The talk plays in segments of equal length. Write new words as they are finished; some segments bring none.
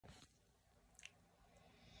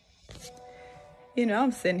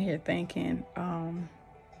I'm sitting here thinking,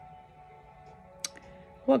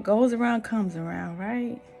 what goes around comes around,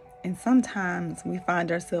 right? And sometimes we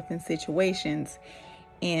find ourselves in situations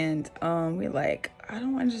and we're like, I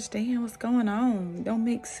don't understand what's going on. It don't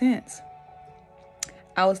make sense.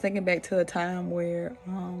 I was thinking back to a time where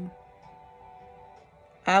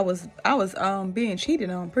I was being cheated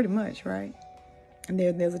on pretty much, right? And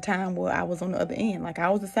there's a time where I was on the other end, like I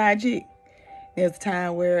was a side chick. There's a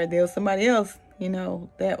time where there was somebody else,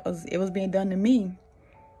 that it was being done to me.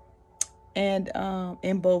 And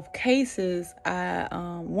in both cases,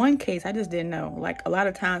 one case I just didn't know. Like a lot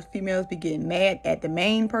of times, females be getting mad at the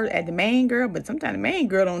main girl, but sometimes the main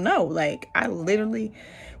girl don't know. Like I literally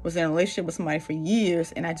was in a relationship with somebody for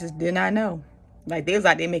years, and I just did not know. Like they was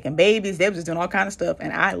out there making babies, they was just doing all kind of stuff,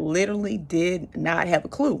 and I literally did not have a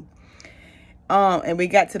clue. And we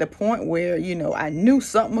got to the point where I knew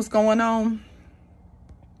something was going on.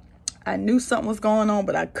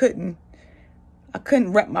 But I couldn't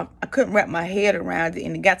wrap my head around it,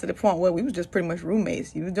 and it got to the point where we was just pretty much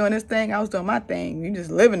roommates. You was doing this thing, I was doing my thing. We just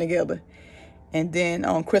living together. And then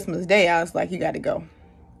on Christmas Day, I was like, you got to go.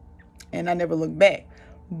 And I never looked back.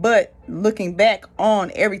 But looking back on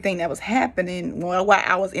everything that was happening while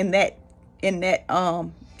I was in that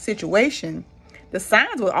situation, the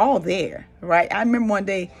signs were all there, right? I remember one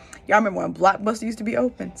day, y'all remember when Blockbuster used to be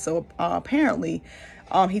open? So apparently,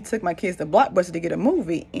 he took my kids to Blockbuster to get a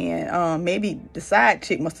movie, and maybe the side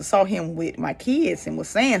chick must have saw him with my kids and was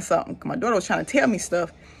saying something. My daughter was trying to tell me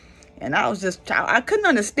stuff, and I couldn't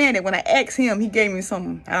understand it. When I asked him, he gave me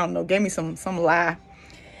some lie.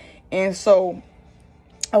 And so,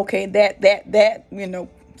 okay, that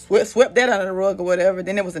swept that under the rug or whatever.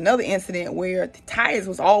 Then there was another incident where the tires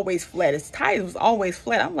was always flat. His tires was always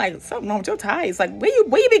flat. I'm like, something wrong with your tires? Like, where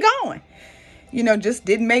you be going? Just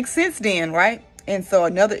didn't make sense then, right? And so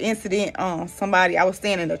another incident, I was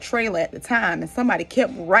staying in a trailer at the time, and somebody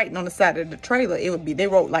kept writing on the side of the trailer. They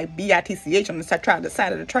wrote like BITCH on the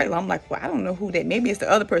side of the trailer. I'm like, well, I don't know who that. Maybe it's the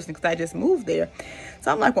other person because I just moved there.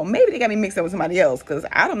 So I'm like, well, maybe they got me mixed up with somebody else because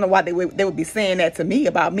I don't know why they would be saying that to me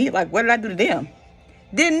about me. Like, what did I do to them?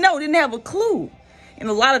 Didn't know, didn't have a clue. And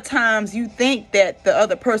a lot of times you think that the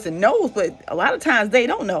other person knows, but a lot of times they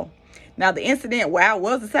don't know. Now, the incident where I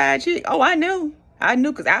was a side chick, I knew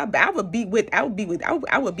because I would be with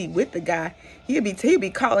the guy. He'd be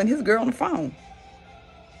calling his girl on the phone.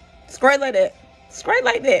 Straight like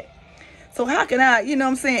that. So how can I, what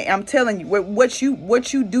I'm saying? I'm telling you, what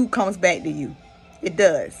you do comes back to you. It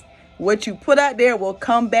does. What you put out there will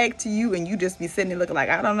come back to you, and you just be sitting there looking like,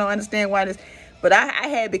 I don't know, understand why this. But I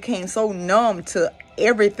had became so numb to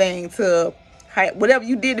everything, to whatever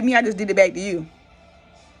you did to me, I just did it back to you.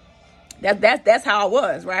 That's how I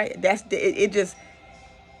was, right?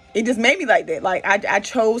 It just made me like that. Like I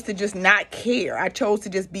chose to just not care. I chose to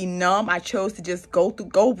just be numb. I chose to just go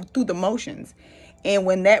through the motions. And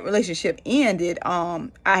when that relationship ended,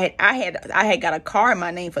 I had got a car in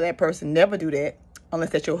my name for that person. Never do that unless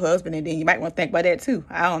that's your husband, and then you might want to think about that too.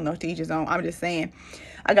 I don't know, to each his own. I'm just saying,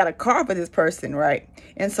 I got a car for this person, right?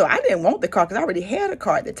 And so I didn't want the car because I already had a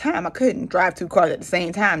car at the time. I couldn't drive two cars at the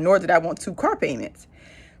same time, nor did I want two car payments.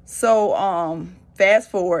 So fast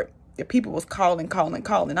forward, the people was calling.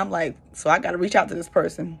 I'm like, so I got to reach out to this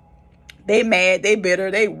person. They mad, they bitter,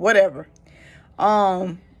 they whatever.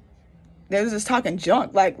 They was just talking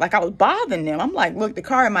junk, like I was bothering them. I'm like, look, the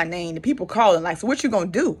car in my name, the people calling, like, so what you gonna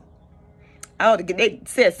do? They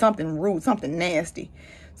said something rude, something nasty.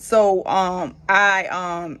 So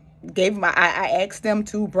I gave them, I asked them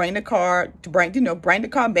to bring the car, bring the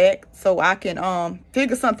car back so I can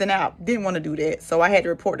figure something out. Didn't want to do that, so I had to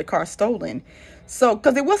report the car stolen. So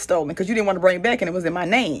because it was stolen, because you didn't want to bring it back and it was in my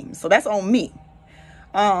name, so that's on me.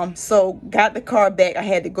 So got the car back. I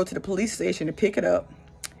had to go to the police station to pick it up.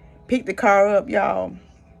 Picked the car up, y'all.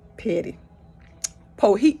 Petty.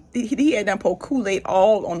 He had done pour Kool-Aid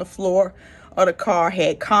all on the floor of the car,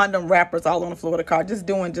 had condom wrappers all on the floor of the car, just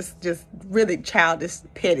doing just really childish,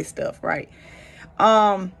 petty stuff, right?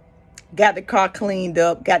 Got the car cleaned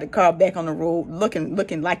up, got the car back on the road, looking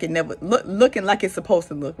like looking like it's supposed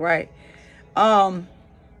to look, right? And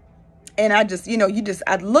I just,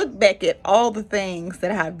 I look back at all the things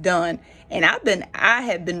that I've done, and I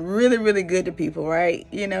have been really, really good to people, right?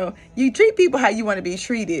 You treat people how you want to be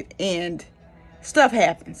treated, and stuff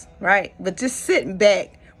happens, right? But just sitting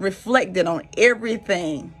back, reflecting on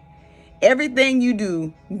everything you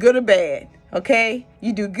do, good or bad, okay?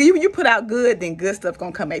 You put out good, then good stuff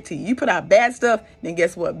gonna come back to you. You put out bad stuff, then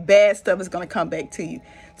guess what? Bad stuff is gonna come back to you.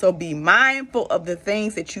 So be mindful of the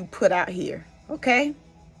things that you put out here, okay?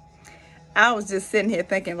 I was just sitting here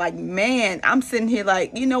thinking like, man, I'm sitting here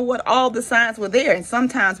like, you know what? All the signs were there. And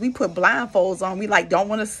sometimes we put blindfolds on. We like, don't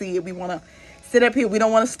want to see it. We want to sit up here. We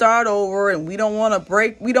don't want to start over, and we don't want to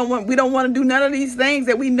break. We don't want to do none of these things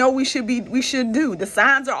that we know we should do. The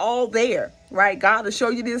signs are all there, right? God will show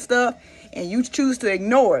you this stuff and you choose to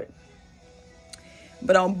ignore it.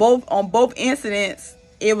 But on both incidents,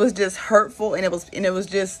 it was just hurtful, and it was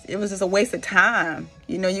just a waste of time.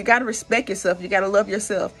 You know, you got to respect yourself. You got to love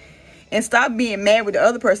yourself. And stop being mad with the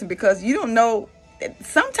other person because you don't know.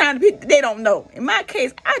 Sometimes they don't know. In my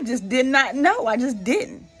case, I just did not know. I just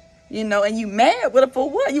didn't. You know, and you mad with them for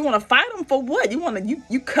what? You want to fight them for what?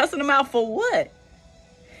 You cussing them out for what?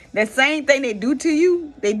 That same thing they do to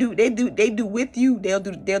you, they do with you, they'll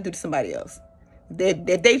do to somebody else.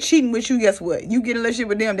 If they cheating with you, guess what? You get in a relationship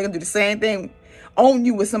with them, they're gonna do the same thing on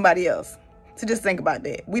you with somebody else. So just think about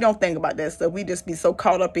that. We don't think about that stuff. We just be so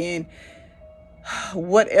caught up in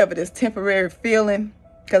whatever this temporary feeling,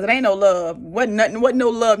 because it ain't no love. Wasn't no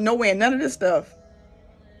love nowhere, none of this stuff.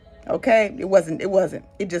 Okay, it wasn't.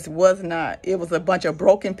 It just was not. It was a bunch of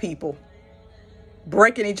broken people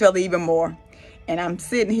breaking each other even more. And I'm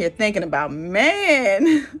sitting here thinking about,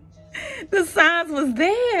 man, the signs was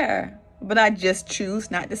there, but I just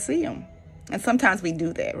choose not to see them. And sometimes we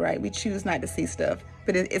do that, right? We choose not to see stuff,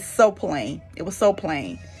 but it's so plain. It was so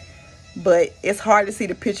plain. But it's hard to see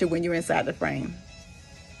the picture when you're inside the frame.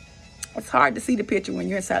 It's hard to see the picture when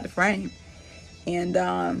you're inside the frame. And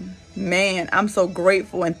man, I'm so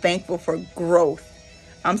grateful and thankful for growth.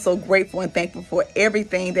 I'm so grateful and thankful for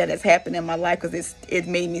everything that has happened in my life, because it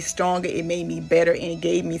made me stronger. It made me better, and it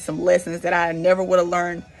gave me some lessons that I never would have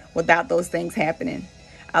learned without those things happening.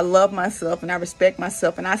 I love myself and I respect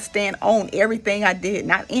myself, and I stand on everything I did.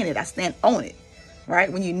 Not in it, I stand on it.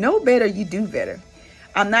 Right? When you know better, you do better.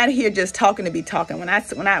 I'm not here just talking to be talking. When I'm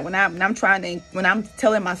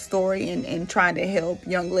telling my story and trying to help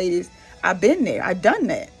young ladies, I've been there. I've done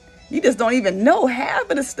that. You just don't even know half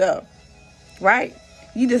of the stuff, right?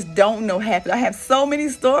 You just don't know half of it. I have so many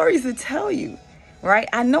stories to tell you, right?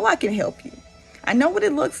 I know I can help you. I know what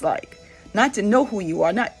it looks like not to know who you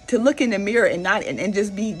are, not to look in the mirror and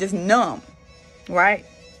just be numb, right?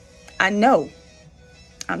 I know.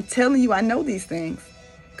 I'm telling you, I know these things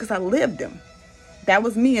because I lived them. That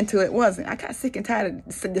was me until it wasn't. I got sick and tired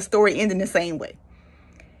of the story ending the same way.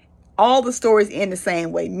 All the stories end the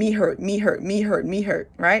same way. Me hurt, me hurt, me hurt, me hurt,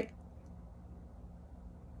 right?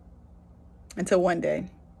 Until one day,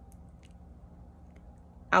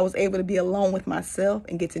 I was able to be alone with myself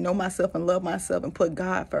and get to know myself and love myself and put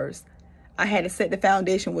God first. I had to set the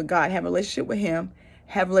foundation with God, have a relationship with Him,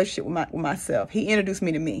 have a relationship with myself. He introduced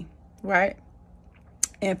me to me, right?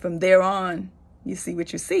 And from there on, you see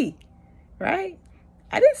what you see, right?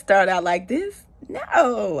 I didn't start out like this.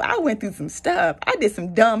 No, I went through some stuff. I did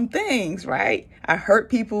some dumb things, right? I hurt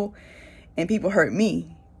people and people hurt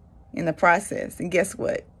me in the process. And guess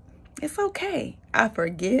what? It's okay. I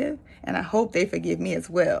forgive, and I hope they forgive me as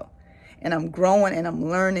well. And I'm growing and I'm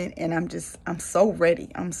learning, and I'm so ready.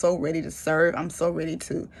 I'm so ready to serve. I'm so ready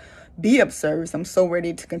to be of service. I'm so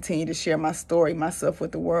ready to continue to share my story, myself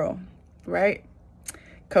with the world, right?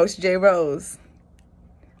 Coach J. Rose.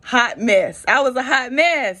 Hot mess. I was a hot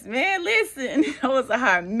mess, man. Listen, I was a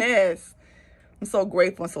hot mess. I'm so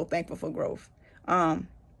grateful and so thankful for growth.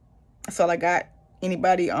 That's all I got.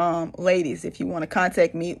 Anybody, ladies, if you want to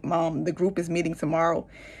contact me, the group is meeting tomorrow.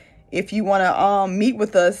 If you want to meet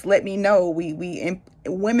with us, let me know.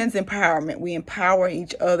 Women's empowerment. We empower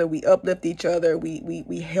each other. We uplift each other.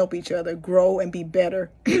 We help each other grow and be better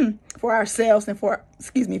for ourselves and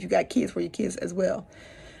if you got kids, for your kids as well.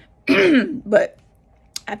 But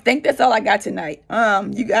I think that's all I got tonight.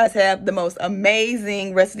 You guys have the most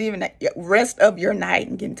amazing rest of your night.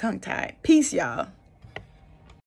 I'm getting tongue-tied. Peace, y'all.